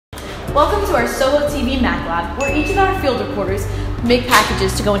Welcome to our Southold TV Mac Lab, where each of our field reporters make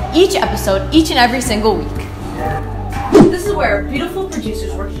packages to go in each episode each and every single week. This is where our beautiful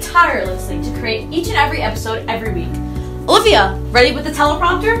producers work tirelessly to create each and every episode every week. Olivia, ready with the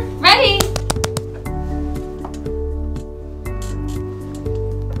teleprompter? Ready!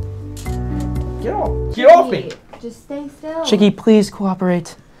 Get off me! Just stay still. Chicky, please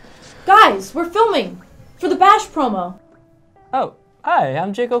cooperate. Guys, we're filming for the Bash promo. Oh, hi,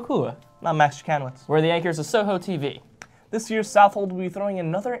 I'm Jake Okua. I'm Max Chicanowitz. We're the anchors of Soho TV. This year's Southold will be throwing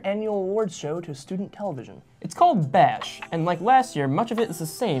another annual awards show to student television. It's called Bash, and like last year, much of it is the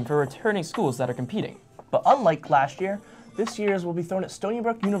same for returning schools that are competing. But unlike last year, this year's will be thrown at Stony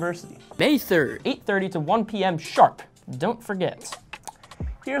Brook University. May 3rd, 8:30 to 1 p.m. sharp. Don't forget.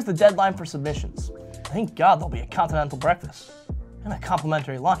 Here's the deadline for submissions. Thank God there'll be a continental breakfast and a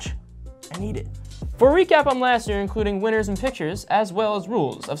complimentary lunch. I need it. For a recap on last year, including winners and pictures, as well as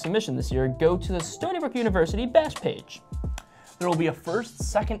rules of submission this year, go to the Stony Brook University Bash page. There will be a first,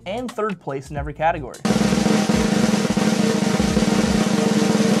 second, and third place in every category.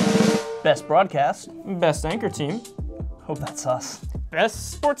 Best broadcast. Best anchor team. Hope that's us.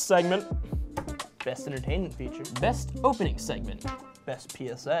 Best sports segment. Best entertainment feature. Best opening segment. Best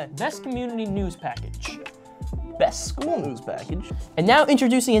PSA. Best community news package. Best school news package. And now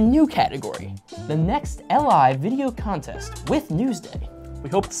introducing a new category, the next LI video contest with Newsday. We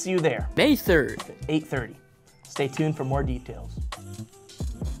hope to see you there. May 3rd. At 8:30. Stay tuned for more details.